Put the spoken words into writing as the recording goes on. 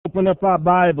Open up our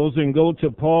Bibles and go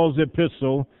to Paul's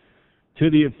epistle to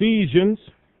the Ephesians,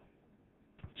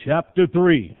 chapter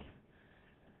 3.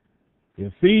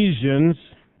 Ephesians,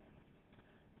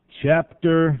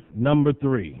 chapter number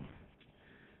 3.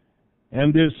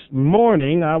 And this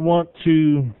morning I want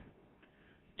to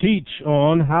teach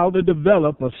on how to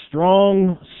develop a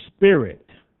strong spirit.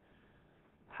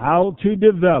 How to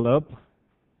develop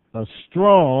a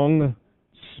strong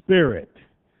spirit.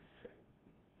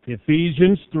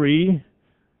 Ephesians 3,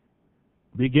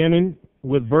 beginning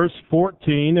with verse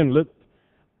 14 and look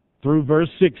through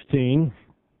verse 16,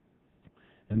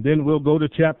 and then we'll go to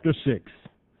chapter 6.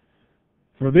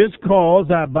 For this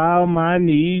cause I bow my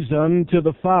knees unto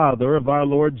the Father of our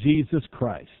Lord Jesus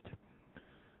Christ,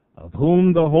 of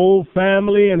whom the whole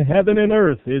family in heaven and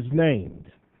earth is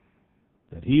named,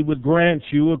 that he would grant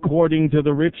you according to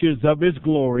the riches of his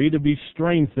glory to be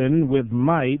strengthened with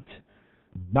might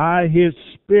by his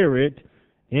Spirit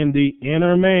in the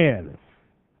inner man.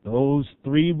 Those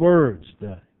three words,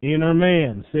 the inner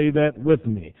man. Say that with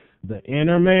me. The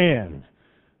inner man.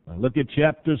 Now look at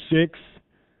chapter 6,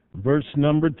 verse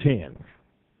number 10.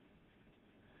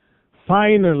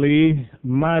 Finally,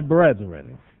 my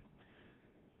brethren,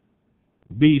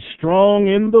 be strong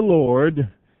in the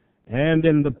Lord and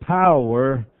in the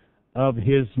power of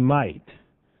his might.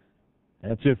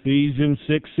 That's Ephesians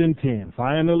 6 and 10.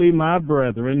 Finally, my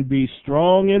brethren, be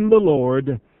strong in the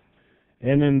Lord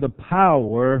and in the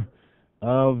power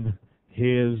of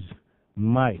his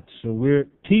might. So we're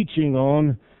teaching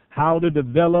on how to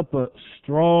develop a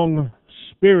strong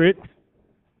spirit.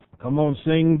 Come on,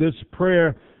 sing this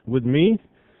prayer with me.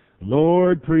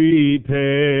 Lord,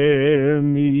 prepare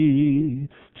me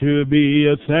to be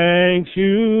a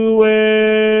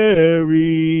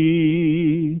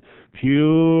sanctuary,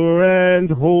 pure and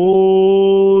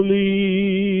holy,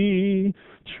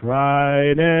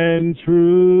 tried and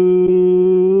true,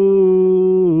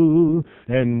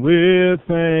 and with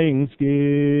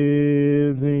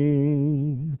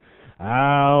thanksgiving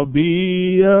I'll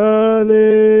be a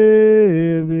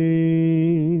living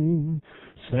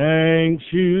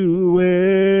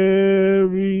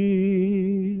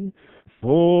sanctuary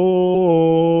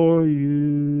for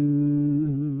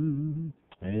you.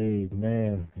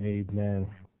 Amen. Amen.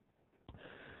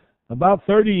 About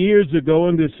 30 years ago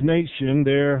in this nation,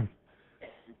 there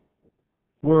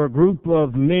were a group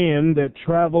of men that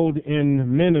traveled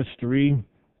in ministry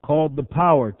called the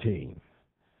Power Team.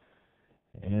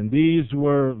 And these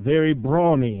were very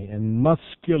brawny and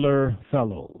muscular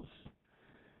fellows.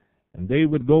 And they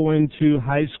would go into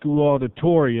high school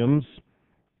auditoriums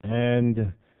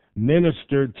and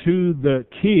minister to the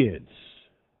kids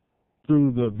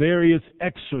through the various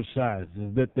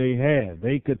exercises that they had.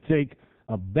 They could take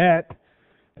a bat,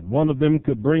 and one of them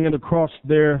could bring it across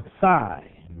their thigh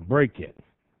and break it.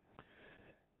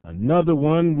 Another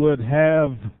one would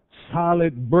have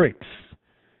solid bricks,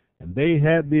 and they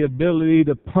had the ability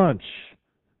to punch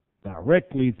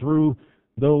directly through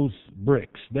those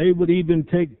bricks. They would even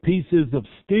take pieces of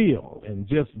steel and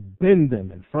just bend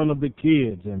them in front of the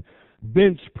kids and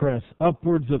bench press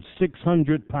upwards of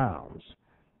 600 pounds.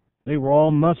 They were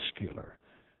all muscular.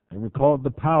 They were called the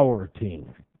Power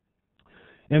Team.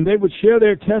 And they would share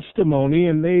their testimony,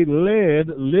 and they led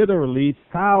literally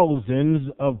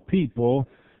thousands of people,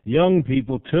 young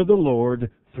people, to the Lord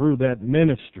through that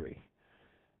ministry.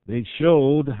 They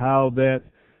showed how that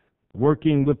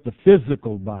working with the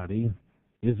physical body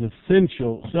is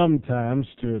essential sometimes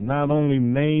to not only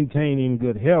maintaining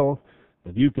good health,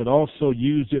 but you could also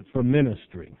use it for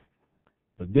ministry.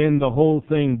 But then the whole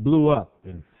thing blew up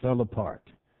and fell apart.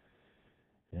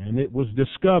 And it was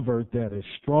discovered that as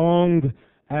strong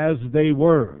as they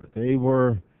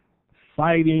were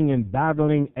fighting and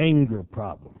battling anger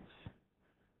problems,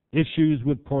 issues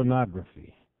with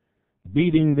pornography,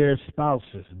 beating their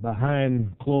spouses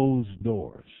behind closed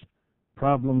doors,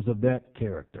 problems of that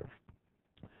character.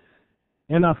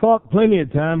 And I thought plenty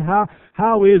of time,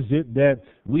 how is it that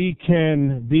we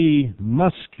can be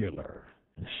muscular,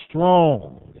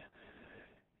 strong,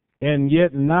 and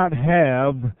yet not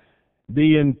have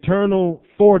the internal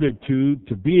fortitude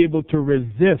to be able to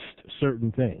resist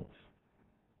certain things?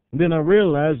 And then I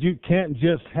realized you can't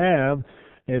just have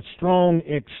a strong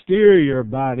exterior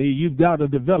body, you've got to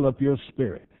develop your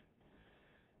spirit.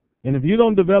 And if you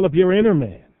don't develop your inner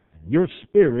man, your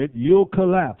spirit, you'll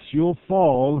collapse, you'll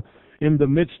fall in the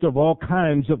midst of all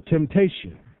kinds of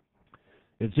temptation.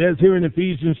 It says here in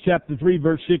Ephesians chapter 3,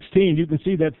 verse 16, you can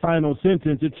see that final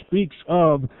sentence. It speaks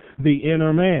of the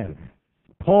inner man.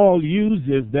 Paul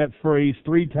uses that phrase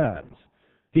 3 times.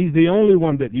 He's the only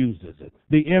one that uses it.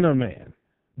 The inner man,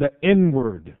 the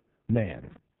inward man.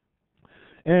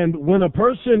 And when a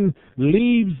person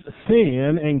leaves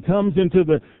sin and comes into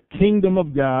the kingdom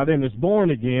of God and is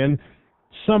born again,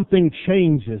 something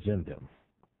changes in them.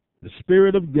 The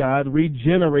Spirit of God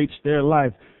regenerates their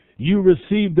life. You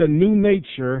received a new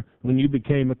nature when you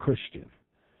became a Christian.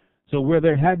 So where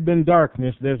there had been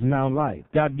darkness, there's now light.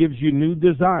 God gives you new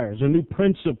desires, a new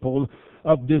principle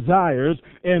of desires,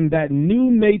 and that new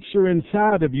nature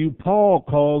inside of you, Paul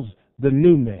calls the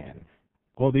new man,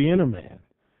 or the inner man.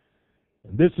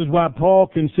 And this is why Paul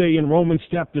can say in Romans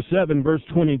chapter 7, verse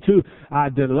 22, I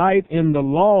delight in the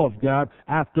law of God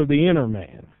after the inner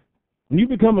man. When you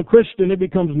become a Christian, it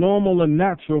becomes normal and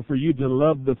natural for you to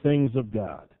love the things of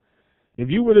God. If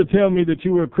you were to tell me that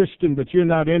you were a Christian, but you're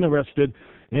not interested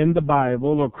in the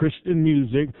Bible or Christian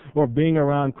music or being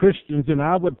around Christians, then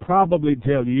I would probably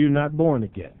tell you you're not born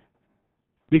again.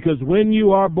 Because when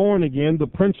you are born again, the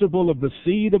principle of the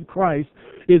seed of Christ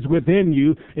is within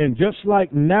you, and just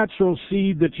like natural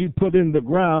seed that you put in the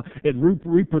ground, it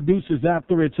reproduces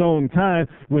after its own kind.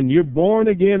 When you're born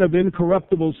again of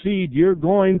incorruptible seed, you're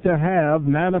going to have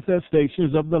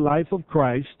manifestations of the life of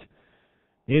Christ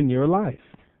in your life.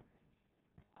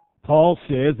 Paul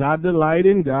says, I delight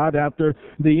in God after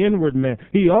the inward man.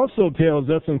 He also tells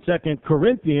us in 2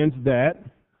 Corinthians that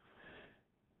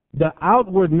the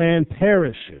outward man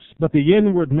perishes, but the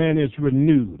inward man is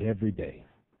renewed every day.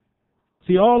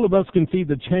 See, all of us can see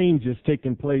the changes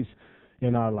taking place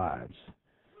in our lives.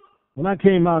 When I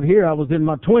came out here, I was in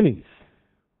my 20s.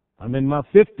 I'm in my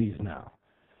 50s now.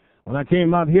 When I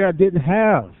came out here, I didn't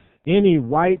have any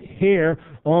white hair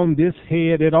on this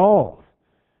head at all.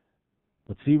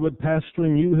 But see what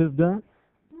pastoring you has done?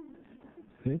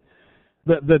 See?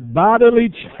 The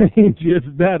bodily changes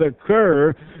that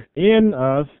occur in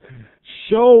us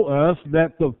show us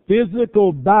that the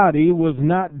physical body was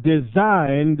not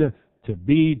designed to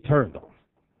be eternal.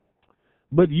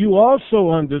 But you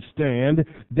also understand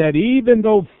that even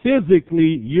though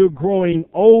physically you're growing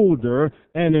older,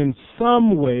 and in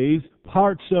some ways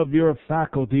parts of your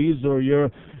faculties or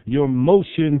your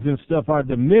motions and stuff are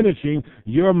diminishing,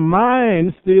 your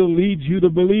mind still leads you to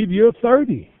believe you're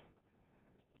 30.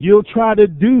 You'll try to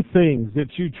do things that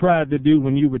you tried to do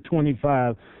when you were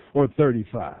 25 or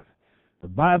 35. The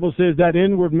Bible says that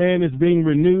inward man is being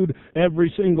renewed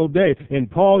every single day. And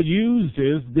Paul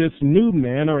uses this new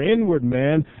man or inward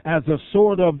man as a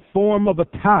sort of form of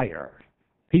attire.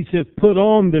 He says, put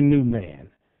on the new man.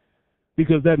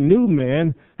 Because that new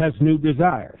man has new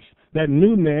desires. That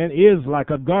new man is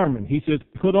like a garment. He says,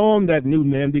 put on that new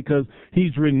man because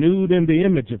he's renewed in the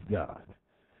image of God.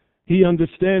 He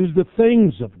understands the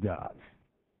things of God.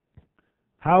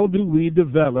 How do we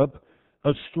develop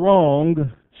a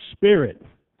strong spirit?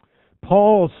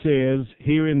 Paul says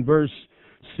here in verse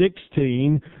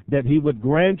 16 that he would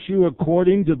grant you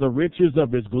according to the riches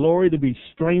of his glory to be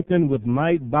strengthened with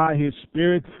might by his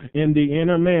Spirit in the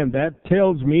inner man. That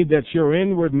tells me that your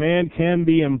inward man can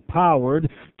be empowered,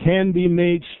 can be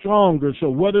made stronger. So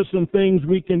what are some things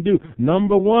we can do?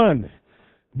 Number one,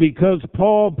 because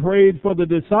Paul prayed for the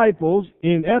disciples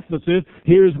in Ephesus,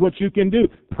 here's what you can do.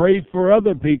 Pray for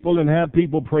other people and have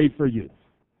people pray for you.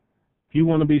 If you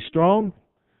want to be strong,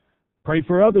 pray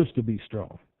for others to be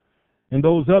strong. And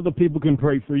those other people can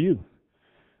pray for you.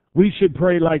 We should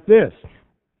pray like this.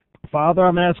 Father,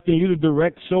 I'm asking you to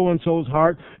direct so-and-so's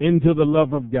heart into the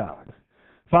love of God.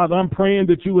 Father, I'm praying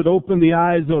that you would open the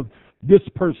eyes of this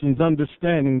person's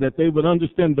understanding, that they would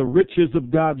understand the riches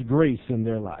of God's grace in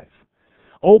their life.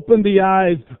 Open the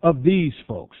eyes of these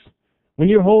folks. When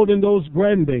you're holding those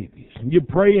grandbabies and you're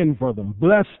praying for them,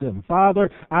 bless them. Father,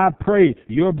 I pray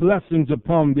your blessings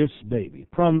upon this baby,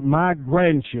 upon my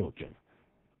grandchildren.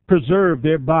 Preserve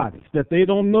their bodies, that they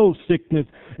don't know sickness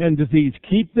and disease.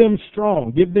 Keep them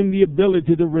strong. Give them the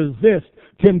ability to resist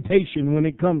temptation when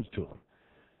it comes to them.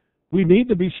 We need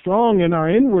to be strong in our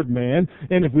inward man,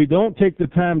 and if we don't take the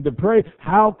time to pray,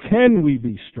 how can we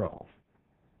be strong?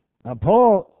 Now,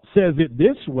 Paul says it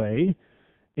this way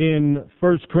in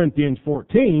 1 Corinthians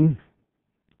 14.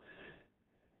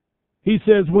 He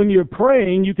says, when you're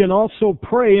praying, you can also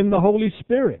pray in the Holy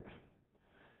Spirit,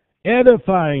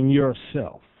 edifying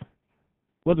yourself.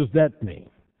 What does that mean?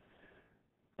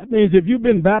 That means if you've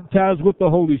been baptized with the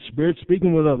Holy Spirit,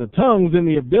 speaking with other tongues, then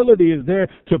the ability is there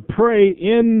to pray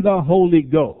in the Holy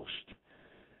Ghost.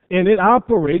 And it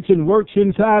operates and works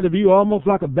inside of you almost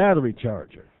like a battery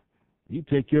charger. You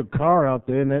take your car out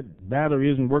there and that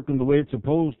battery isn't working the way it's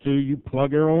supposed to, you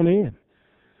plug it on in.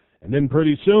 And then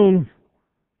pretty soon,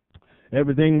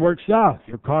 everything works out.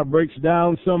 Your car breaks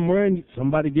down somewhere and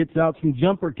somebody gets out some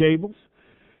jumper cables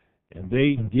and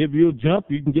they give you a jump,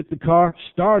 you can get the car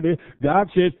started. God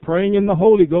says praying in the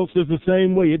Holy Ghost is the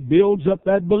same way. It builds up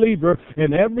that believer,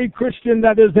 and every Christian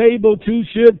that is able to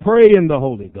should pray in the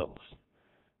Holy Ghost.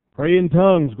 Pray in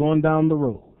tongues going down the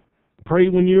road. Pray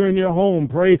when you're in your home.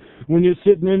 Pray when you're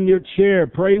sitting in your chair.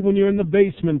 Pray when you're in the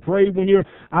basement. Pray when you're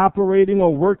operating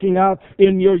or working out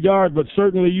in your yard. But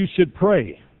certainly you should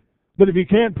pray. But if you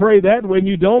can't pray that way and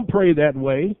you don't pray that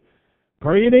way,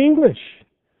 pray in English.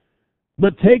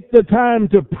 But take the time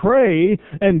to pray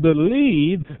and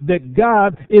believe that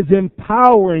God is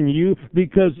empowering you,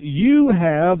 because you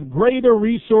have greater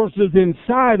resources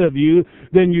inside of you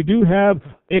than you do have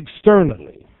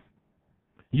externally.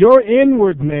 Your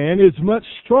inward man is much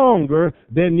stronger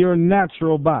than your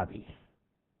natural body.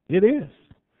 It is.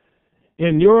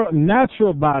 And your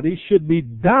natural body should be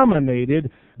dominated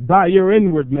by your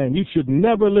inward man. You should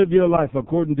never live your life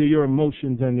according to your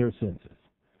emotions and your senses.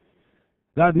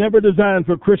 God never designed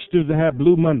for Christians to have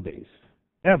blue Mondays,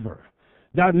 ever.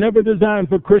 God never designed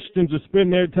for Christians to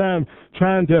spend their time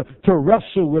trying to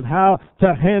wrestle with how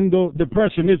to handle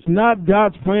depression. It's not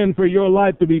God's plan for your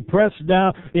life to be pressed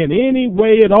down in any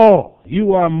way at all.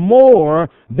 You are more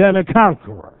than a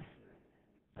conqueror.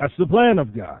 That's the plan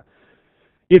of God.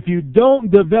 If you don't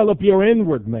develop your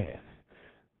inward man,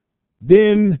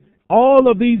 then all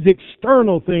of these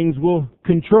external things will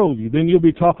control you. Then you'll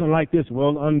be talking like this,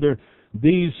 well, under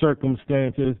these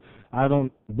circumstances, I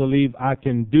don't believe I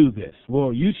can do this.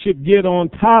 Well, you should get on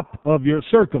top of your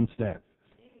circumstances,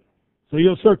 so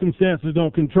your circumstances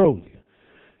don't control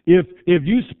you. If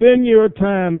you spend your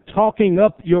time talking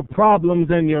up your problems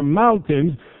and your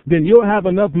mountains, then you'll have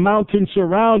enough mountains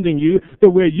surrounding you to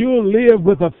where you'll live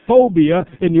with a phobia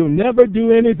and you'll never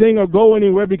do anything or go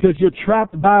anywhere because you're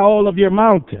trapped by all of your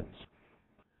mountains.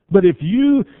 But if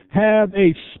you have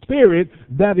a spirit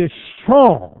that is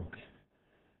strong,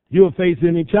 you'll face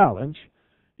any challenge.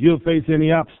 You'll face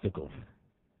any obstacle.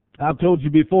 I've told you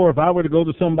before, if I were to go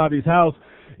to somebody's house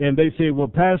and they say, well,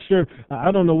 Pastor,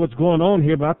 I don't know what's going on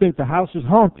here, but I think the house is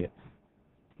haunted.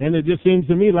 And it just seems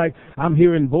to me like I'm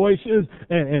hearing voices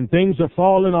and things are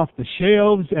falling off the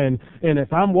shelves. And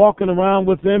if I'm walking around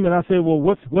with them and I say, well,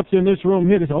 what's in this room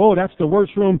here? They say, oh, that's the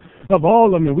worst room of all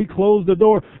of them. And we close the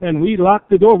door and we lock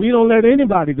the door. We don't let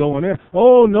anybody go in there.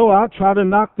 Oh, no, I'll try to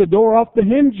knock the door off the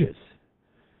hinges.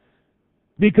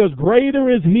 Because greater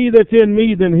is he that's in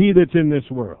me than he that's in this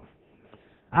world.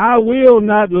 I will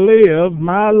not live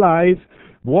my life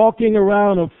walking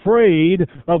around afraid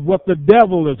of what the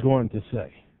devil is going to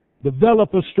say.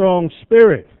 Develop a strong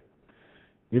spirit.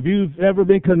 If you've ever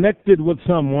been connected with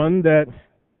someone that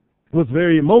was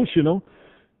very emotional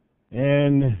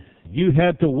and you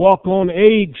had to walk on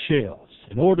eggshells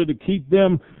in order to keep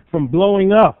them from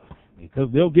blowing up because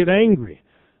they'll get angry,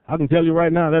 I can tell you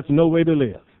right now, that's no way to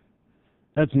live.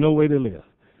 That's no way to live.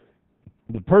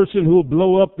 The person who will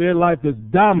blow up, their life is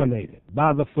dominated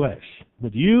by the flesh.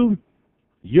 But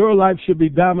your life should be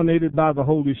dominated by the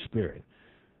Holy Spirit.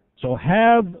 So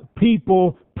have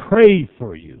people pray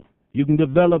for you. You can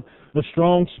develop a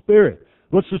strong spirit.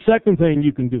 What's the second thing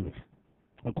you can do?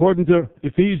 According to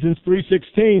Ephesians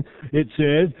 3:16, it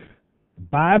says,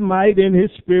 by might in his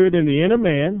spirit in the inner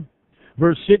man.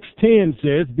 Verse 6:10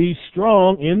 says, be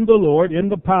strong in the Lord, in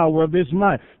the power of his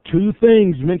might. Two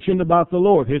things mentioned about the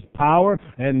Lord, his power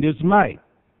and his might.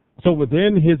 So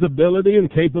within his ability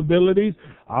and capabilities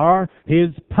are his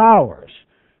powers.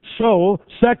 So,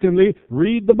 secondly,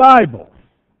 read the Bible.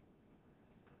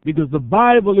 Because the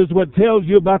Bible is what tells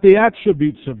you about the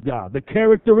attributes of God, the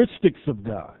characteristics of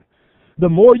God. The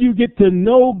more you get to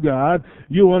know God,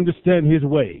 you understand his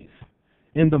ways.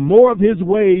 And the more of his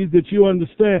ways that you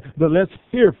understand, the less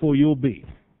fearful you'll be.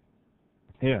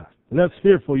 Yeah, less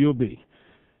fearful you'll be.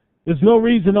 There's no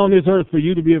reason on this earth for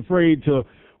you to be afraid to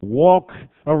walk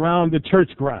around the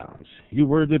church grounds. You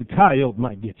worried that a coyote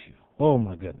might get you. Oh,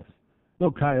 my goodness. No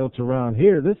coyotes around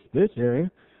here, this area.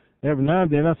 Every now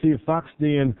and then I see a fox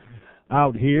den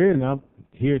out here, and I'm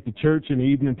here at the church in the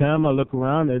evening time. I look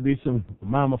around, there'd be some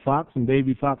mama fox and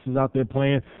baby foxes out there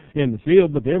playing in the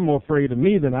field, but they're more afraid of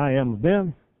me than I am of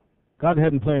them. God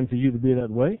hadn't planned for you to be that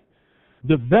way.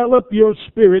 Develop your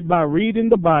spirit by reading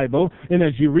the Bible, and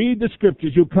as you read the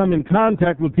Scriptures, you'll come in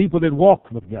contact with people that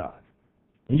walk with God,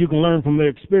 and you can learn from their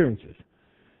experiences.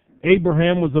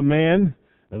 Abraham was a man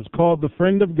that was called the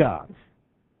friend of God.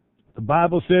 The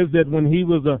Bible says that when he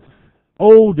was an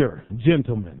older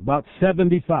gentleman, about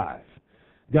 75,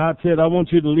 God said, I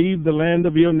want you to leave the land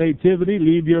of your nativity,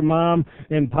 leave your mom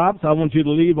and pops. I want you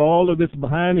to leave all of this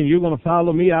behind, and you're going to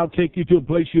follow me. I'll take you to a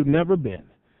place you've never been.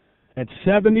 At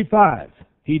 75,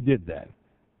 he did that.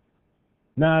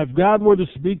 Now, if God were to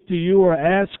speak to you or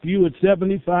ask you at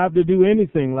 75 to do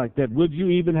anything like that, would you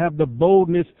even have the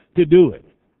boldness to do it?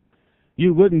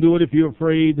 You wouldn't do it if you're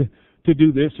afraid to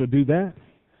do this or do that.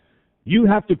 You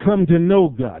have to come to know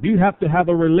God. You have to have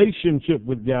a relationship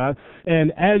with God.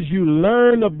 And as you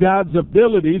learn of God's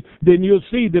abilities, then you'll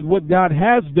see that what God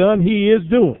has done, He is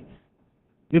doing.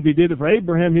 If He did it for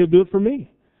Abraham, He'll do it for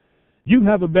me. You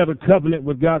have a better covenant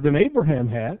with God than Abraham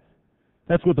had.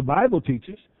 That's what the Bible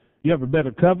teaches. You have a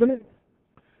better covenant.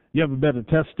 You have a better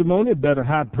testimony, a better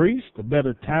high priest, a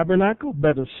better tabernacle,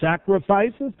 better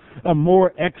sacrifices, a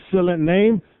more excellent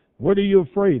name. What are you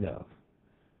afraid of?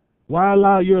 Why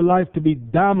allow your life to be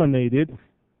dominated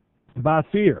by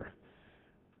fear?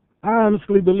 I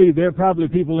honestly believe there are probably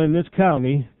people in this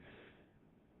county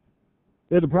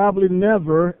that have probably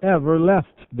never, ever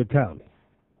left the county.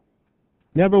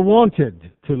 Never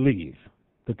wanted to leave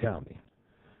the county.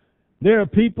 There are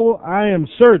people, I am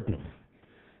certain,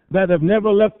 that have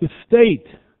never left the state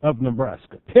of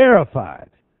Nebraska, terrified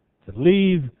to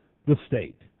leave the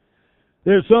state.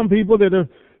 There are some people that are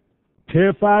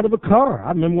terrified of a car. I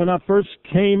remember when I first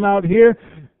came out here,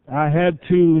 I had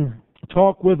to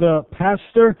talk with a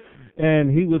pastor,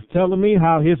 and he was telling me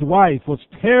how his wife was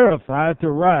terrified to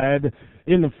ride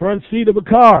in the front seat of a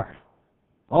car.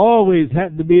 Always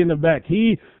had to be in the back.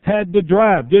 He had to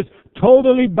drive, just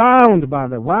totally bound by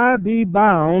that. Why be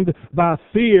bound by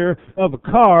fear of a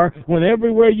car when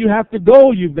everywhere you have to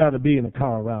go, you've got to be in a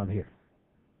car around here?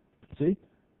 See?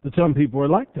 But some people are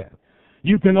like that.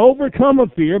 You can overcome a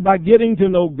fear by getting to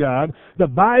know God. The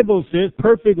Bible says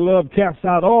perfect love casts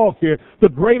out all fear. The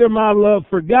greater my love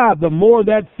for God, the more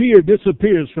that fear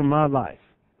disappears from my life.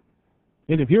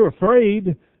 And if you're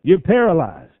afraid, you're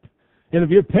paralyzed. And if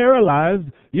you're paralyzed,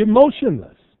 you're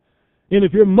motionless. And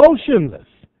if you're motionless,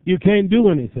 you can't do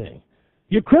anything.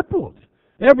 You're crippled.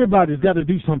 Everybody's got to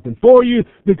do something for you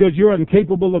because you're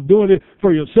incapable of doing it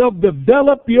for yourself.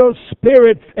 Develop your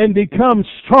spirit and become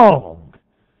strong.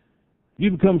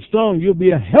 You become strong, you'll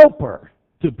be a helper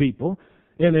to people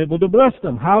and able to bless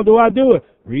them. How do I do it?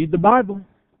 Read the Bible.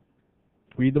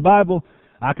 Read the Bible.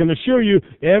 I can assure you,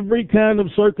 every kind of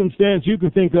circumstance you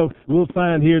can think of, we'll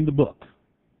find here in the book.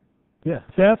 Yeah,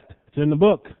 theft, it's in the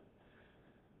book.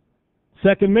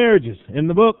 Second marriages, in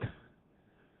the book.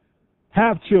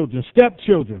 Half-children,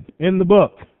 stepchildren, in the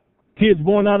book. Kids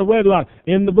born out of wedlock,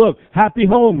 in the book. Happy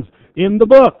homes, in the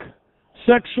book.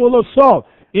 Sexual assault,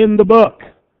 in the book.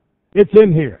 It's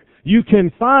in here. You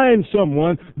can find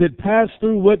someone that passed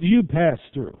through what you passed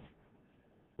through.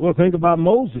 Well, think about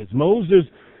Moses. Moses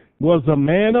was a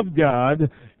man of God,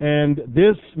 and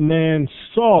this man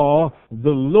saw the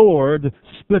Lord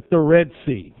split the Red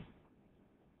Sea.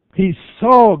 He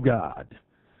saw God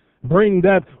bring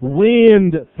that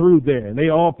wind through there, and they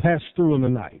all passed through in the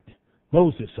night.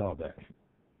 Moses saw that.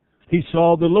 He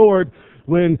saw the Lord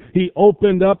when He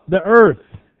opened up the earth,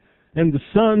 and the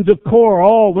sons of Korah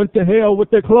all went to hell with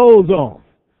their clothes on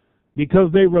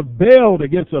because they rebelled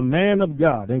against a man of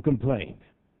God and complained.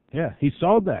 Yeah, he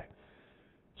saw that.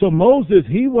 So Moses,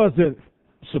 he wasn't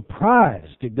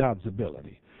surprised at God's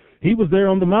ability. He was there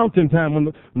on the mountaintop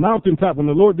when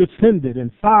the Lord descended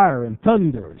in fire and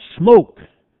thunder and smoke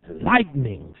and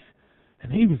lightnings.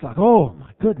 And he was like, oh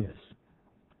my goodness.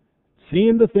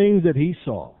 Seeing the things that he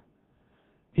saw,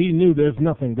 he knew there's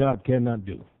nothing God cannot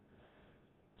do.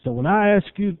 So when I ask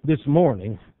you this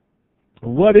morning,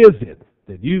 what is it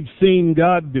that you've seen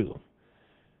God do?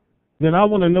 Then I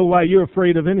want to know why you're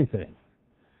afraid of anything.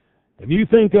 If you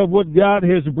think of what God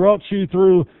has brought you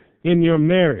through in your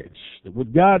marriage,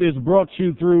 what God has brought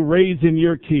you through raising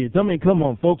your kids. I mean, come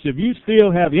on, folks. If you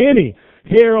still have any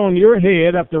hair on your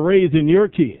head after raising your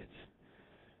kids,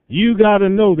 you got to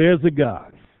know there's a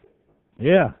God.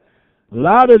 Yeah. A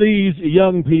lot of these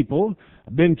young people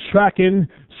have been tracking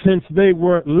since they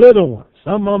were little ones.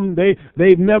 Some of them,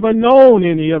 they've never known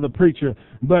any other preacher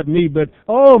but me. But,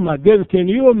 oh my goodness, can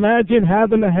you imagine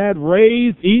having to have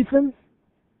raised Ethan?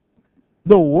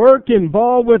 The work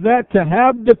involved with that, to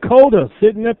have Dakota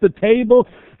sitting at the table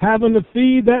having to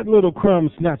feed that little crumb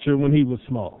snatcher when he was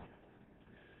small.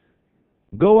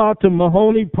 Go out to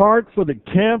Mahoney Park for the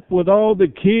camp with all the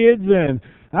kids, and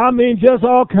I mean just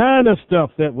all kind of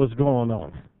stuff that was going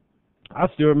on. I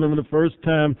still remember the first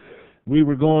time we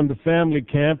were going to family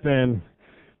camp, and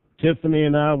Tiffany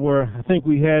and I I think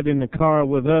we had in the car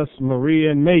with us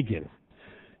Maria and Megan.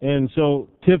 And so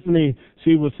Tiffany,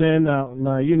 she was saying,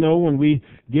 now, you know, when we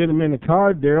get them in the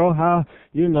car, Daryl, how,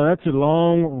 you know, that's a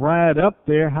long ride up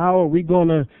there. How are we going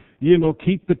to, you know,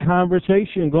 keep the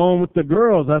conversation going with the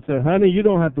girls? I said, honey, you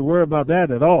don't have to worry about that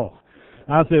at all.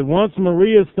 I said, once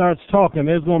Maria starts talking,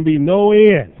 there's going to be no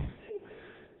end.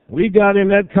 We got in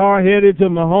that car headed to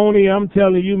Mahoney. I'm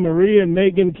telling you, Maria and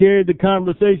Megan carried the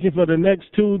conversation for the next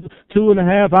two and a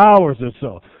half hours or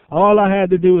so. All I had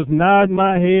to do was nod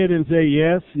my head and say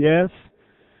yes, yes.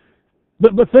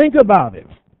 But think about it.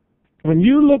 When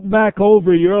you look back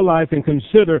over your life and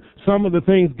consider some of the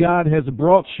things God has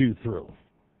brought you through,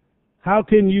 how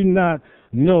can you not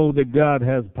know that God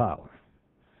has power?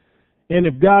 And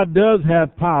if God does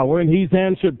have power and He's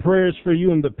answered prayers for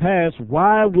you in the past,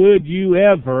 why would you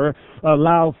ever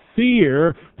allow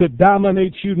fear to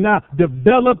dominate you now?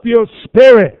 Develop your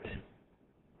spirit.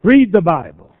 Read the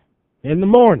Bible in the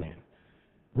morning.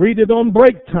 Read it on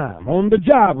break time, on the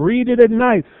job. Read it at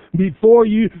night before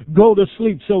you go to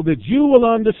sleep so that you will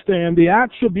understand the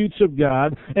attributes of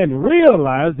God and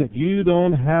realize that you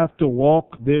don't have to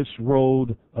walk this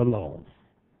road alone.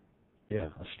 Yeah,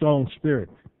 a strong spirit.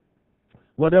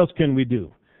 What else can we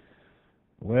do?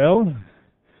 Well,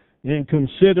 in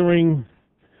considering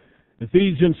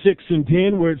Ephesians 6 and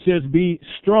 10, where it says, be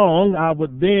strong, I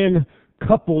would then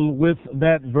couple with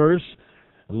that verse,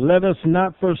 let us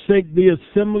not forsake the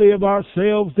assembly of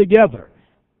ourselves together,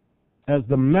 as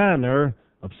the manner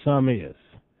of some is.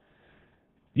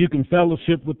 You can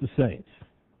fellowship with the saints.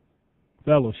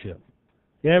 Fellowship.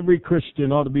 Every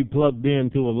Christian ought to be plugged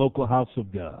into a local house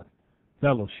of God.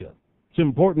 Fellowship. It's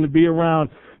important to be around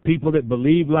people that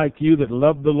believe like you, that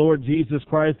love the Lord Jesus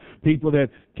Christ, people that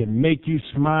can make you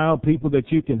smile, people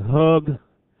that you can hug.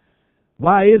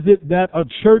 Why is it that a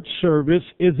church service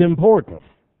is important?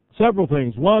 Several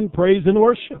things. One, praise and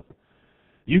worship.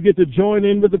 You get to join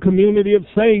in with the community of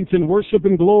saints and worship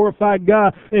and glorify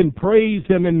God and praise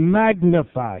Him and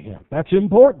magnify Him. That's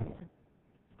important.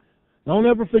 Don't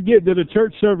ever forget that a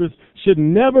church service should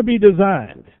never be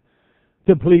designed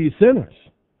to please sinners.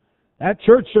 That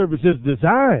church service is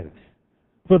designed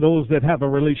for those that have a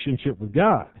relationship with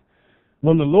God.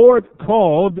 When the Lord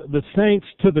called the saints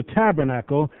to the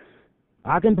tabernacle,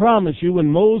 I can promise you when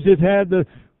Moses had the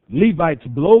Levites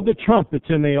blow the trumpets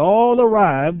and they all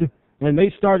arrived and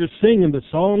they started singing the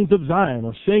songs of Zion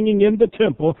or singing in the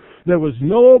temple, there was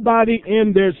nobody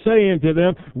in there saying to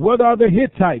them, what are the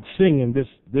Hittites singing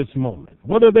this moment?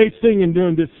 What are they singing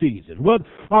during this season? What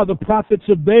are the prophets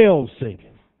of Baal singing?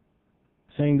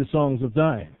 Sing the songs of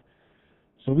Zion.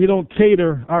 So we don't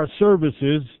cater our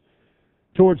services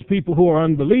towards people who are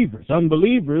unbelievers.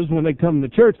 Unbelievers, when they come to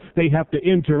church, they have to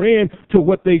enter in to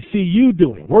what they see you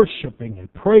doing, worshiping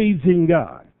and praising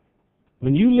God.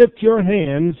 When you lift your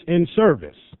hands in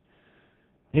service,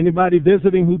 anybody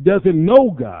visiting who doesn't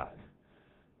know God,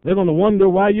 they're going to wonder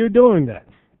why you're doing that.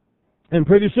 And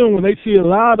pretty soon when they see a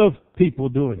lot of people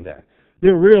doing that,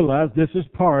 they'll realize this is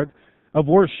part of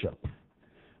worship.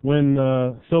 When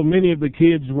so many of the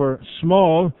kids were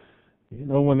small,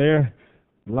 when they're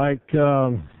like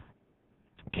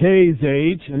Kay's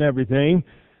age and everything,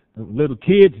 little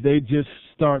kids, they just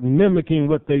start mimicking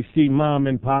what they see mom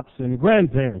and pops and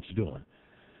grandparents doing.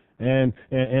 And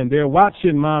they're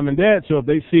watching mom and dad, so if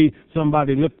they see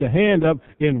somebody lift a hand up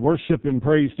in worship and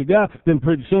praise to God, then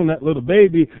pretty soon that little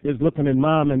baby is looking at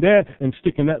mom and dad and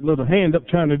sticking that little hand up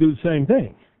trying to do the same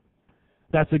thing.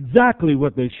 That's exactly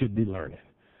what they should be learning.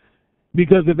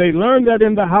 Because if they learn that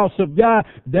in the house of God,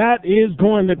 that is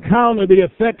going to counter the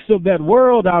effects of that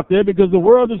world out there, because the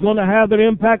world is going to have an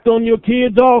impact on your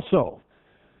kids also.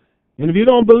 And if you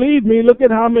don't believe me, look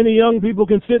at how many young people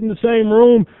can sit in the same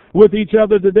room with each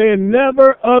other today and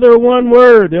never utter one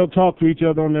word. They'll talk to each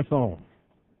other on their phone.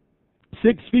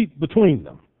 6 feet between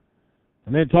them.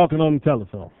 And they're talking on the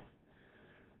telephone.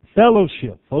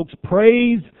 Fellowship, folks.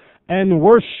 Praise and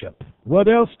worship. What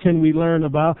else can we learn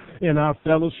about in our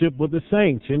fellowship with the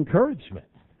saints? Encouragement.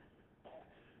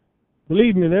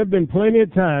 Believe me, there have been plenty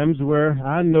of times where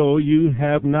I know you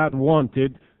have not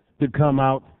wanted to come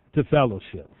out to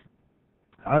fellowship.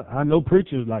 I know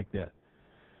preachers like that.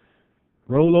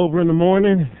 Roll over in the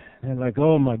morning and like,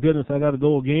 oh my goodness, I got to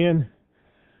go again.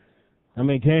 I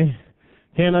mean,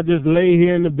 can't I just lay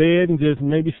here in the bed and just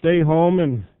maybe stay home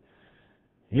and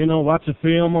watch a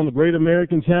film on the Great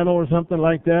American Channel or something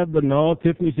like that? But no,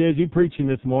 Tiffany says, you preaching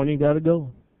this morning, you got to go.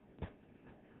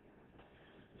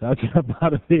 So I jump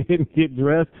out of bed and get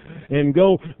dressed and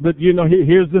go. But,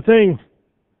 here's the thing.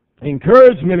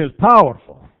 Encouragement is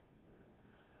powerful.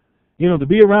 To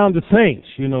be around the saints,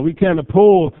 we kind of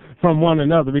pull from one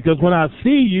another, because when I see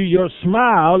you, your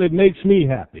smile, it makes me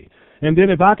happy. And then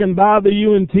if I can bother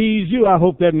you and tease you, I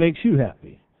hope that makes you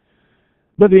happy.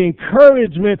 But the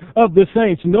encouragement of the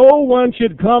saints, no one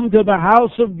should come to the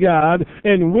house of God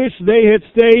and wish they had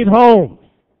stayed home.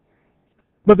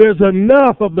 But there's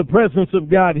enough of the presence of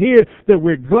God here that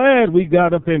we're glad we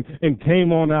got up and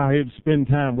came on out here to spend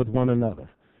time with one another.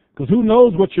 Because who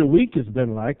knows what your week has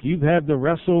been like. You've had to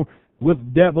wrestle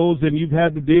with devils, and you've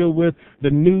had to deal with the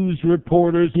news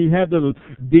reporters. You had to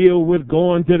deal with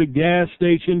going to the gas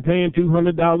station, paying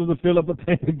 $200 to fill up a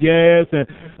tank of gas. And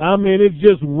I mean, it's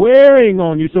just wearing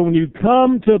on you. So when you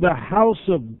come to the house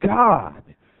of God,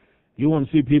 you want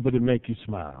to see people that make you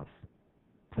smile.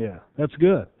 Yeah, that's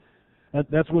good.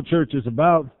 That's what church is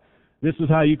about. This is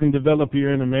how you can develop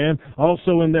your inner man.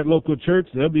 Also in that local church,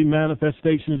 there'll be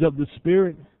manifestations of the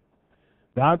Spirit.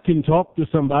 God can talk to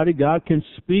somebody. God can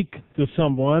speak to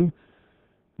someone.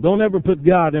 Don't ever put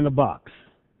God in a box.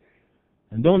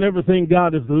 And don't ever think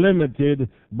God is limited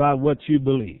by what you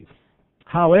believe.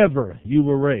 However you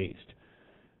were raised.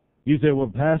 You say,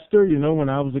 well, Pastor, you know, when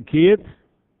I was a kid,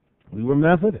 we were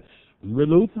Methodist, we were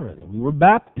Lutheran, we were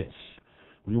Baptist,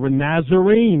 we were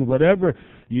Nazarene, whatever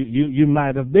you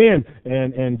might have been.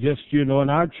 And just, you know, in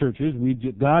our churches,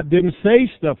 God didn't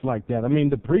say stuff like that. I mean,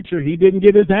 the preacher, he didn't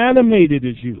get as animated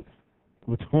as you.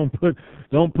 Well,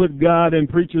 don't put God and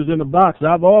preachers in a box.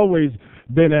 I've always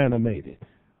been animated.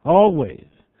 Always.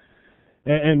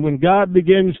 And when God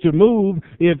begins to move,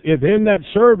 if in that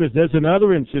service there's an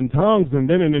utterance in tongues and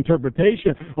then an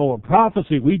interpretation or a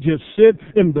prophecy, we just sit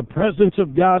in the presence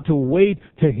of God to wait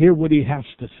to hear what He has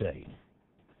to say.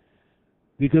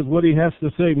 Because what He has to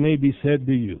say may be said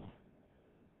to you.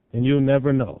 And you'll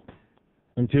never know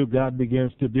until God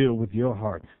begins to deal with your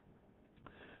heart.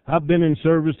 I've been in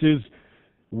services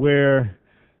where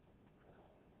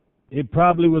it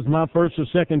probably was my first or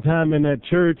second time in that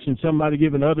church, and somebody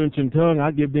give an utterance in tongue, I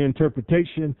give the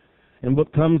interpretation, and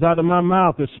what comes out of my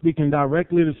mouth is speaking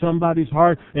directly to somebody's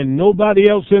heart, and nobody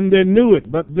else in there knew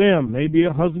it but them, maybe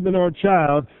a husband or a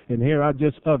child, and here I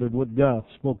just uttered what God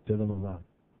spoke to them about.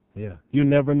 Yeah, you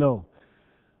never know.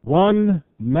 One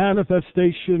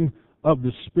manifestation of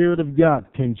the Spirit of God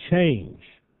can change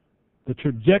the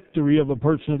trajectory of a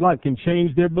person's life, can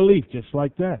change their belief just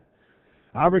like that.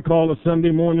 I recall a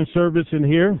Sunday morning service in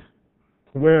here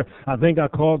where I think I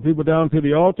called people down to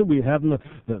the altar. We were having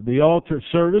the altar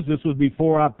service. This was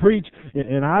before I preached.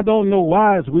 And I don't know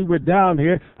why, as we were down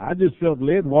here, I just felt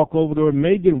led to walk over to where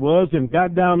Megan was and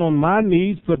got down on my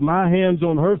knees, put my hands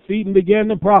on her feet, and began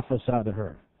to prophesy to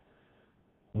her.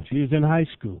 When she was in high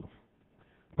school,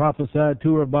 prophesied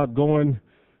to her about going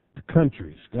to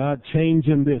countries, God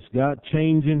changing this, God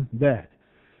changing that.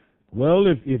 Well,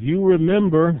 if you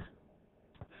remember,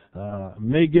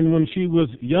 Megan, when she was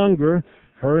younger,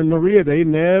 her and Maria, they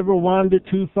never wandered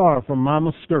too far from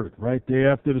Mama's skirt right there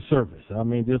after the service. I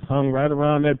mean, just hung right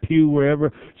around that pew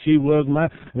wherever she was.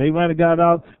 They might have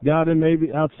got in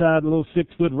maybe outside a little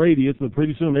 6-foot radius, but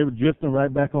pretty soon they were drifting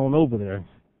right back on over there.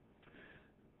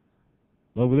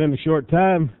 But within a short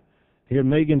time, here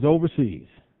Megan's overseas.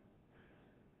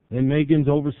 Then Megan's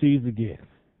overseas again.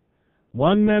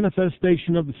 One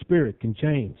manifestation of the Spirit can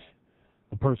change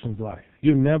a person's life.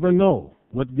 You never know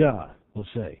what God will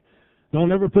say.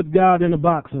 Don't ever put God in a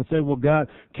box and say, well, God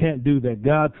can't do that.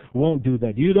 God won't do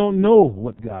that. You don't know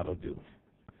what God will do.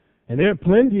 And there are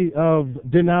plenty of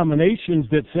denominations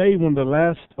that say when the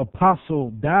last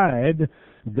apostle died,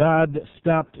 God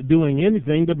stopped doing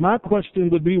anything. But my question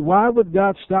would be, why would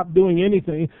God stop doing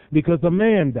anything because a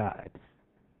man died?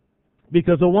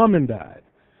 Because a woman died?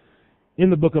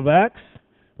 In the book of Acts,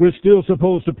 we're still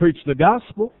supposed to preach the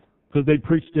gospel, because they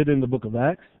preached it in the book of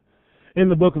Acts. In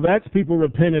the book of Acts, people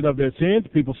repented of their sins.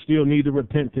 People still need to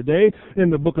repent today.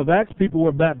 In the book of Acts, people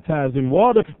were baptized in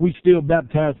water. We still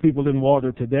baptize people in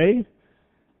water today.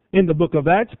 In the book of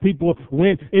Acts, people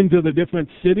went into the different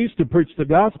cities to preach the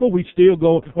gospel. We still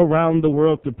go around the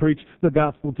world to preach the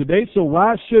gospel today. So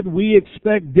why should we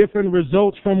expect different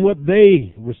results from what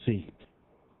they received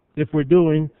if we're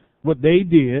doing what they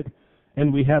did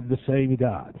and we have the same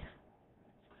God?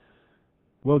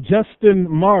 Well, Justin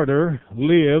Martyr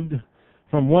lived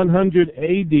from 100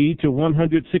 A.D. to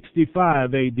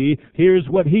 165 A.D. Here's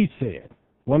what he said,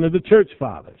 one of the church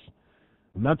fathers.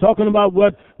 I'm not talking about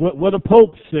what a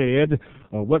pope said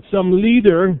or what some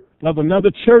leader of another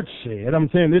church said. I'm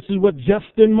saying this is what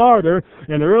Justin Martyr,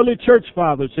 an early church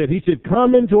father, said. He said,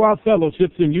 come into our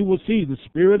fellowships and you will see the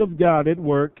Spirit of God at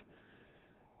work.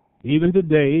 Even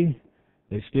today,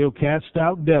 they still cast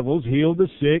out devils, heal the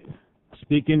sick,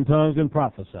 speak in tongues, and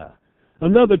prophesy.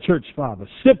 Another church father,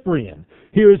 Cyprian,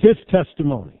 here is his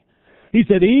testimony. He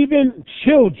said, even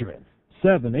children,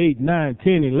 7, 8, 9,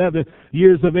 10, 11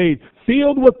 years of age,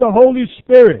 filled with the Holy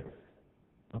Spirit,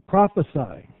 are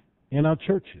prophesying in our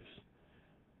churches.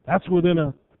 That's within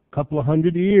a couple of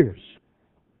 100 years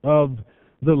of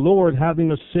the Lord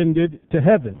having ascended to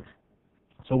heaven.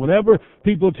 So whenever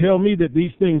people tell me that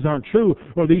these things aren't true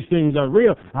or these things are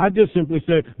real, I just simply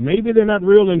say, maybe they're not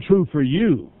real and true for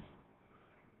you,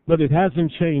 but it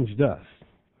hasn't changed us.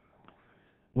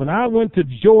 When I went to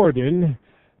Jordan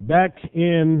back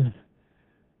in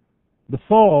the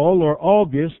fall or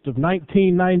August of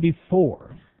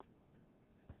 1994,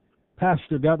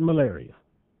 pastor got malaria.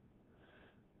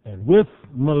 And with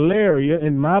malaria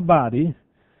in my body,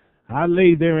 I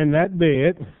lay there in that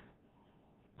bed.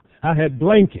 I had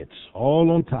blankets all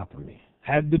on top of me.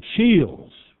 Had the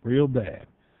chills real bad.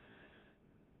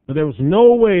 But there was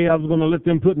no way I was going to let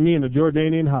them put me in a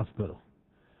Jordanian hospital.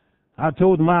 I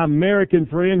told my American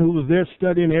friend who was there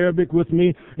studying Arabic with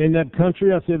me in that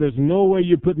country, I said, there's no way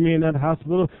you put me in that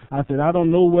hospital. I said, I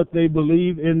don't know what they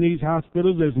believe in these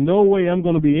hospitals. There's no way I'm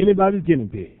going to be anybody's guinea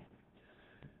pig.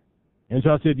 And so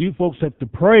I said, you folks have to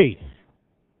pray.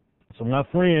 So my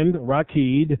friend,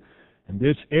 Rakid, and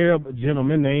this Arab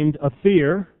gentleman named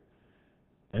Athir,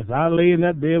 as I lay in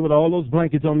that bed with all those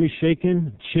blankets on me,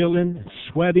 shaking, chilling,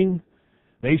 sweating,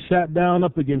 they sat down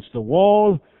up against the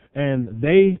wall and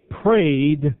they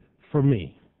prayed for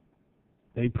me.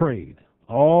 They prayed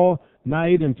all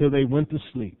night until they went to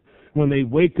sleep. When they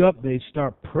wake up, they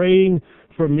start praying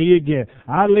for me again.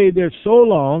 I lay there so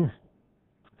long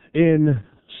in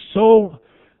so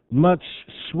much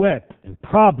sweat and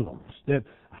problems that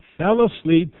I fell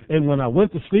asleep, and when I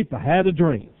went to sleep, I had a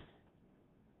dream.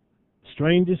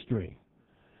 Strangest dream.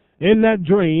 In that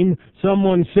dream,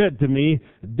 someone said to me,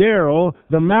 Darrell,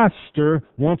 the master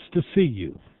wants to see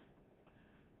you.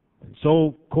 And so,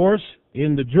 of course,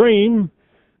 in the dream,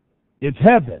 it's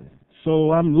heaven.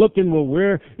 So I'm looking, well,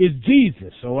 where is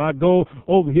Jesus? So I go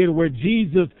over here to where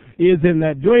Jesus is in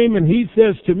that dream, and he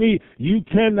says to me, you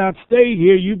cannot stay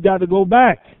here, you've got to go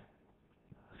back.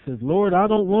 I said, Lord, I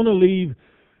don't want to leave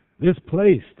this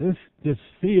place. This just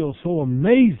feels so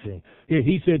amazing.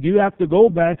 He said, you have to go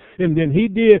back. And then he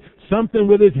did something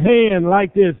with his hand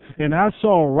like this. And I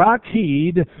saw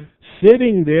Rakid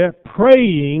sitting there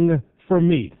praying for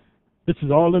me. This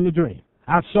is all in the dream.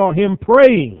 I saw him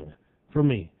praying for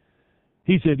me.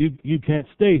 He said, you can't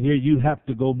stay here. You have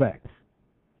to go back.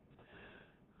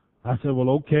 I said, well,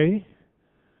 okay.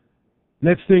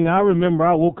 Next thing I remember,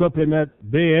 I woke up in that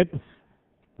bed,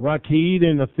 Rakid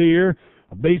and Athir,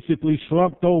 basically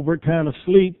slumped over, kind of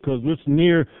sleep, because it's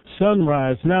near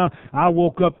sunrise. Now, I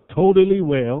woke up totally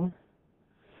well.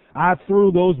 I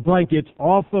threw those blankets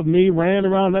off of me, ran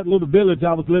around that little village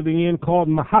I was living in called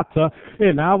Mahata,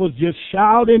 and I was just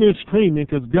shouting and screaming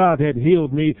because God had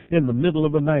healed me in the middle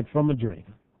of the night from a dream.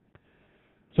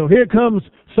 So here comes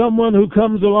someone who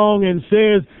comes along and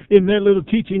says in their little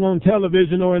teaching on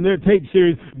television or in their tape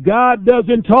series, God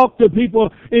doesn't talk to people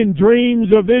in dreams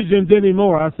or visions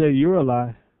anymore. I say, you're a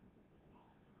lie.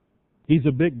 He's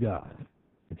a big God.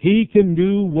 He can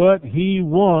do what he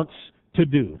wants to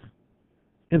do.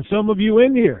 And some of you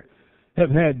in here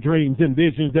have had dreams and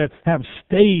visions that have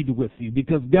stayed with you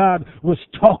because God was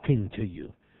talking to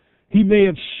you. He may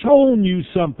have shown you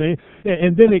something,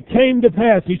 and then it came to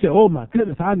pass. You said, oh my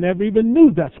goodness, I never even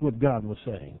knew that's what God was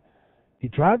saying. He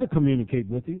tried to communicate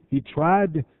with you. He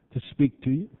tried to speak to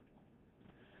you.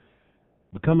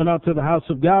 But coming out to the house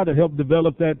of God to help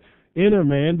develop that inner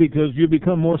man, because you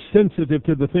become more sensitive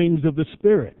to the things of the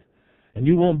Spirit. And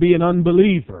you won't be an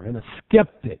unbeliever and a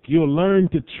skeptic. You'll learn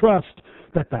to trust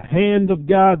that the hand of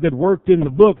God that worked in the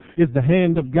book is the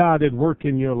hand of God at work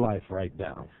in your life right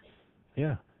now.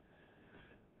 Yeah.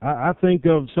 I think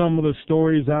of some of the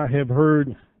stories I have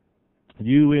heard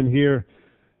you in here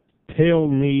tell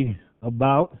me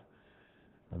about.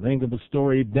 I think of a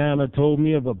story Dana told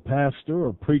me of a pastor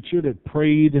or preacher that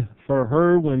prayed for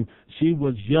her when she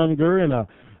was younger, and a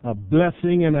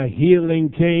blessing and a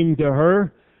healing came to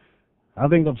her. I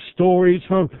think of stories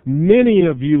from many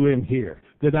of you in here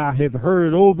that I have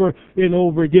heard over and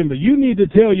over again. But you need to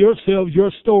tell yourselves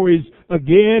your stories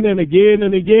again and again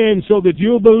and again so that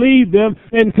you'll believe them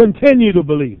and continue to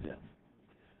believe them.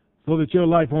 So that your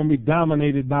life won't be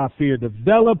dominated by fear.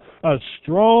 Develop a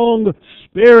strong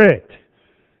spirit.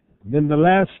 Then the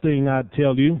last thing I'd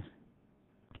tell you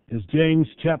is James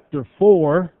chapter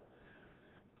 4,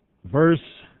 verse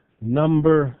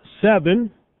number 7.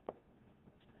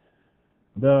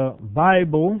 The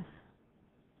Bible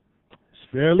is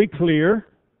fairly clear.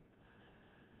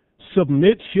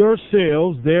 Submit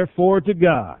yourselves, therefore, to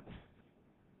God.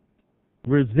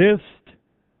 Resist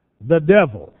the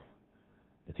devil,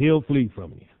 and he'll flee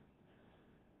from you.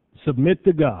 Submit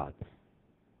to God.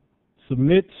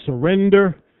 Submit,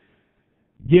 surrender,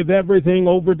 give everything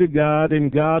over to God,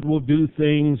 and God will do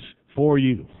things for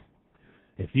you.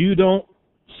 If you don't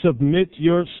submit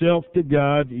yourself to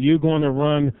God, you're going to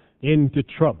run into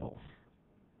trouble.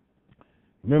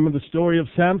 Remember the story of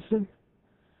Samson?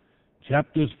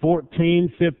 Chapters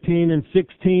 14, 15, and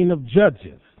 16 of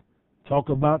Judges. talk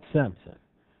about Samson.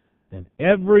 In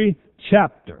every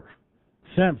chapter,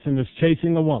 Samson is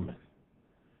chasing a woman.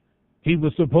 He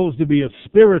was supposed to be a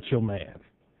spiritual man.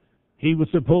 He was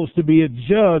supposed to be a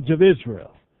judge of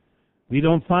Israel. We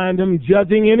don't find him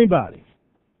judging anybody.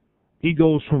 He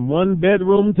goes from one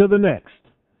bedroom to the next,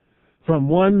 from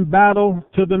one battle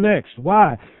to the next.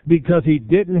 Why? Because he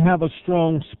didn't have a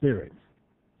strong spirit.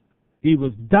 He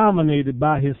was dominated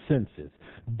by his senses,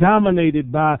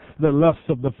 dominated by the lusts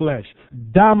of the flesh,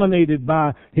 dominated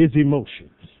by his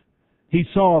emotions. He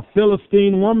saw a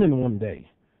Philistine woman one day.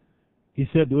 He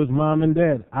said to his mom and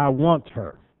dad, "I want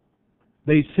her."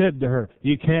 They said to her,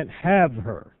 "You can't have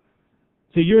her."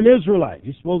 See, you're an Israelite.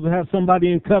 You're supposed to have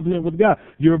somebody in covenant with God.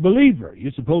 You're a believer.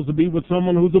 You're supposed to be with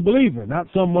someone who's a believer,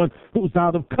 not someone who's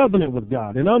out of covenant with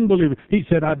God, an unbeliever. He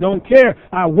said, "I don't care.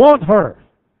 I want her."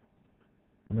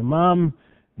 And the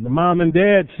mom and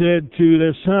dad said to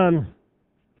their son,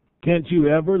 "Can't you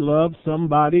ever love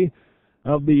somebody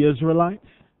of the Israelites?"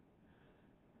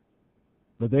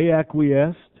 But they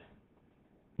acquiesced,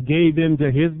 gave in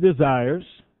to his desires,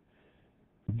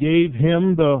 gave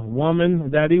him the woman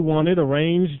that he wanted,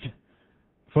 arranged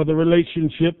for the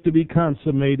relationship to be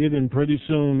consummated, and pretty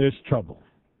soon there's trouble.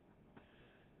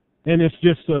 And it's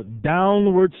just a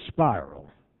downward spiral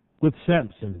with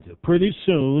Samson. Pretty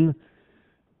soon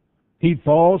he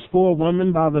falls for a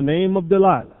woman by the name of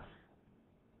Delilah.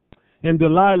 And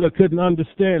Delilah couldn't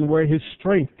understand where his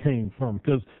strength came from,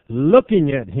 because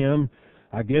looking at him,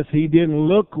 I guess he didn't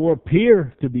look or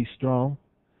appear to be strong.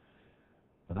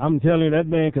 But I'm telling you, that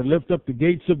man could lift up the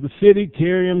gates of the city,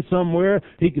 carry him somewhere.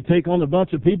 He could take on a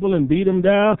bunch of people and beat them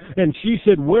down. And she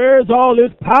said, "Where's all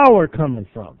this power coming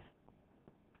from?"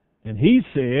 And he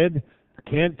said, "I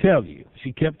can't tell you."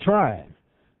 She kept trying.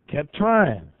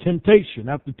 Temptation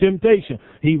after temptation.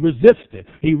 He resisted,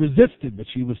 but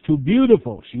she was too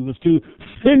beautiful. She was too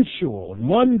sensual. And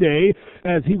one day,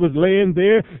 as he was laying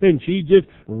there, and she just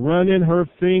running her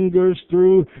fingers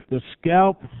through the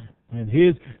scalp and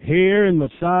his hair and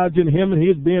massaging him, and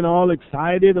he's being all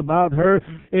excited about her,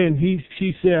 and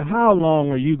she said, "How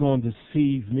long are you going to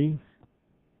deceive me?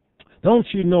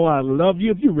 Don't you know I love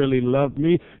you? If you really love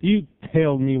me, you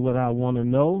tell me what I want to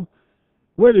know.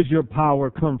 Where does your power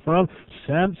come from?"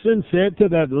 Samson said to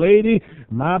that lady,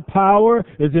 "My power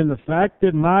is in the fact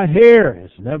that my hair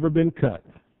has never been cut.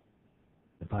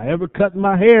 If I ever cut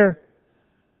my hair,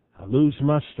 I lose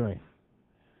my strength."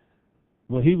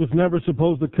 Well, he was never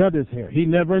supposed to cut his hair. He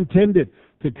never intended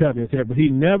to cut his hair, but he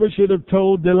never should have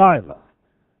told Delilah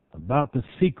about the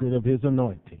secret of his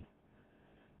anointing.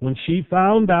 When she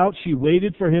found out, she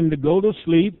waited for him to go to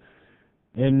sleep,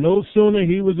 and no sooner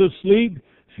he was asleep,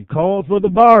 she called for the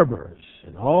barbers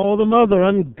and all them other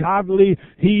ungodly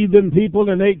heathen people,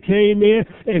 and they came in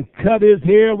and cut his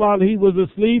hair while he was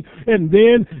asleep. And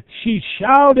then she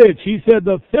shouted, she said,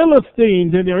 "The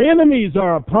Philistines and their enemies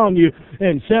are upon you."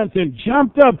 And Samson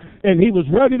jumped up, and he was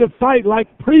ready to fight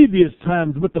like previous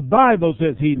times. But the Bible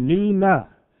says he knew not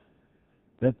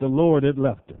that the Lord had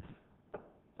left him.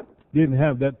 Didn't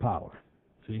have that power.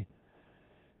 See?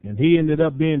 And he ended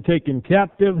up being taken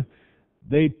captive.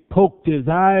 They poked his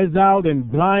eyes out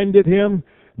and blinded him.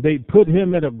 They put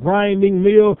him at a grinding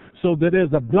mill so that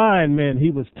as a blind man,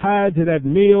 he was tied to that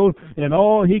mill, and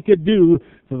all he could do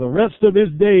for the rest of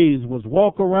his days was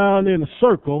walk around in a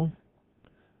circle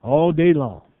all day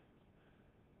long.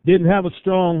 Didn't have a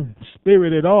strong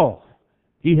spirit at all.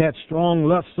 He had strong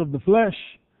lusts of the flesh.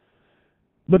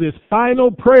 But his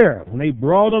final prayer, when they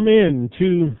brought him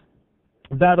into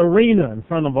that arena in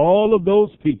front of all of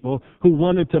those people who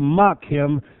wanted to mock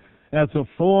him as a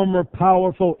former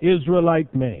powerful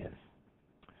Israelite man.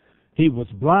 He was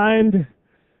blind.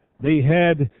 They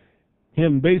had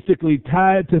him basically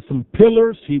tied to some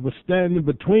pillars. He was standing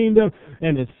between them,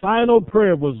 and his final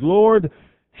prayer was, "Lord,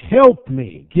 help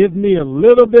me. Give me a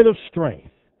little bit of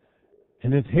strength."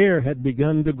 And his hair had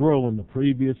begun to grow in the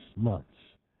previous months.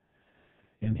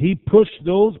 And he pushed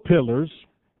those pillars,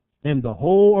 and the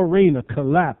whole arena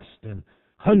collapsed, and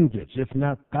hundreds, if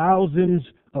not thousands,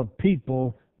 of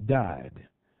people died.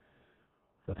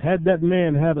 But had that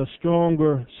man had a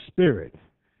stronger spirit,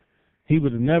 he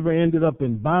would have never ended up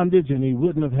in bondage, and he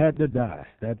wouldn't have had to die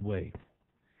that way.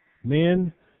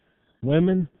 Men,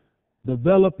 women,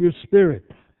 develop your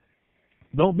spirit.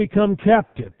 Don't become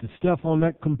captive to stuff on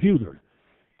that computer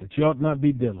that you ought not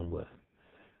be dealing with.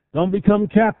 Don't become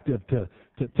captive to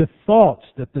thoughts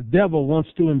that the devil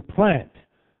wants to implant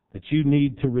that you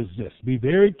need to resist. Be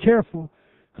very careful,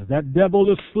 because that devil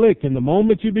is slick. And the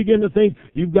moment you begin to think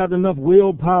you've got enough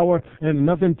willpower and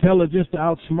enough intelligence to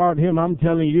outsmart him, I'm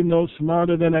telling you, no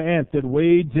smarter than an ant that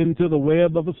wades into the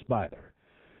web of a spider.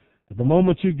 But the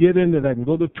moment you get into that and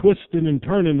go to twisting and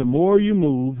turning, the more you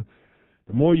move,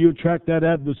 the more you attract that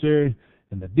adversary,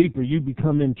 and the deeper you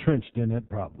become entrenched in that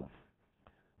problem.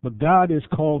 But God has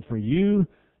called for you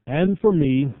and for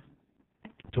me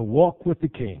to walk with the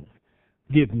King.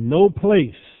 Give no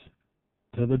place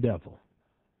to the devil.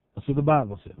 That's what the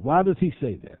Bible says. Why does he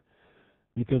say that?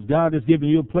 Because God has given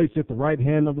you a place at the right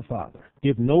hand of the Father.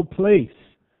 Give no place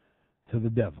to the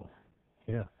devil.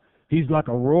 Yeah. He's like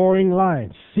a roaring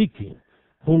lion seeking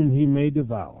whom he may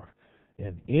devour.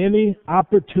 And any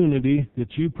opportunity that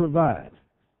you provide,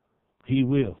 he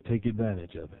will take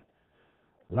advantage of it.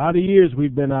 A lot of years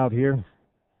we've been out here.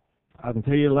 I can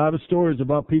tell you a lot of stories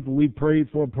about people we prayed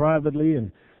for privately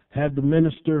and had to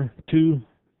minister to.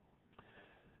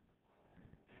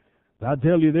 I'll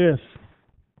tell you this.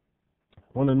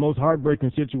 One of the most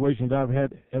heartbreaking situations I've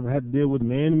ever had to deal with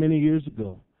many years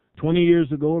ago. 20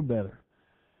 years ago or better.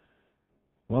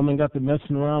 Woman got to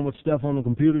messing around with stuff on the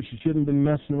computer she shouldn't have been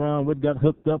messing around with, got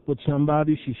hooked up with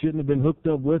somebody she shouldn't have been hooked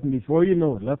up with, and before you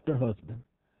know it, left her husband.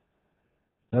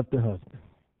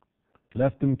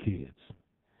 Left them kids.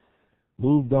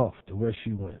 Moved off to where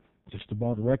she went. Just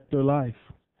about wrecked her life.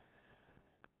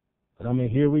 But I mean,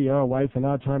 here we are, wife and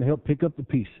I, trying to help pick up the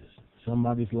pieces.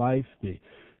 Somebody's life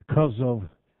because of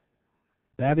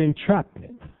that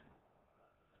entrapment.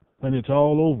 When it's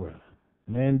all over,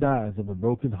 man dies of a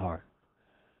broken heart.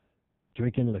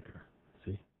 Drinking liquor.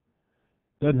 See?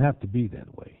 Doesn't have to be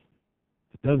that way.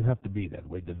 It doesn't have to be that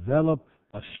way. Develop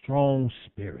a strong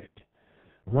spirit.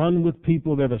 Run with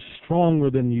people that are stronger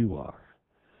than you are.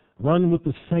 Run with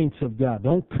the saints of God.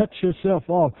 Don't cut yourself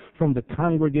off from the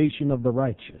congregation of the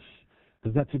righteous.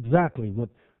 Because that's exactly what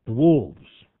the wolves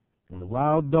and the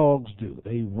wild dogs do.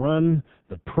 They run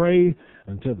the prey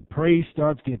until the prey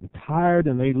starts getting tired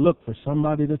and they look for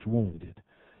somebody that's wounded.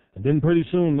 And then pretty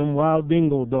soon, them wild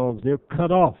dingo dogs, they'll cut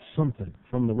off something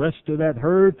from the rest of that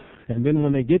herd. And then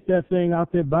when they get that thing out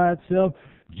there by itself,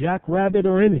 jackrabbit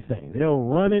or anything, they'll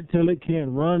run it till it can't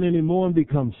run anymore and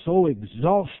become so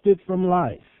exhausted from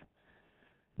life.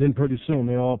 Then pretty soon,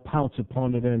 they all pounce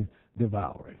upon it and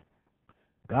devour it.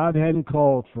 God hadn't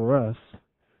called for us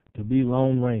to be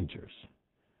lone rangers,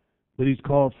 but he's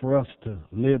called for us to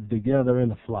live together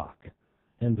in a flock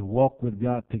and to walk with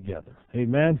God together.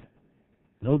 Amen?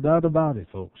 No doubt about it,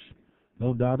 folks.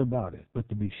 No doubt about it. But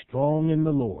to be strong in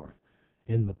the Lord,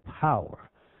 in the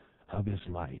power of his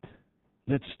might.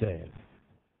 Let's stand.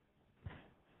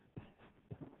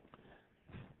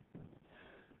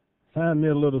 Find me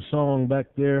a little song back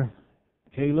there.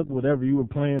 Caleb, whatever you were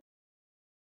playing.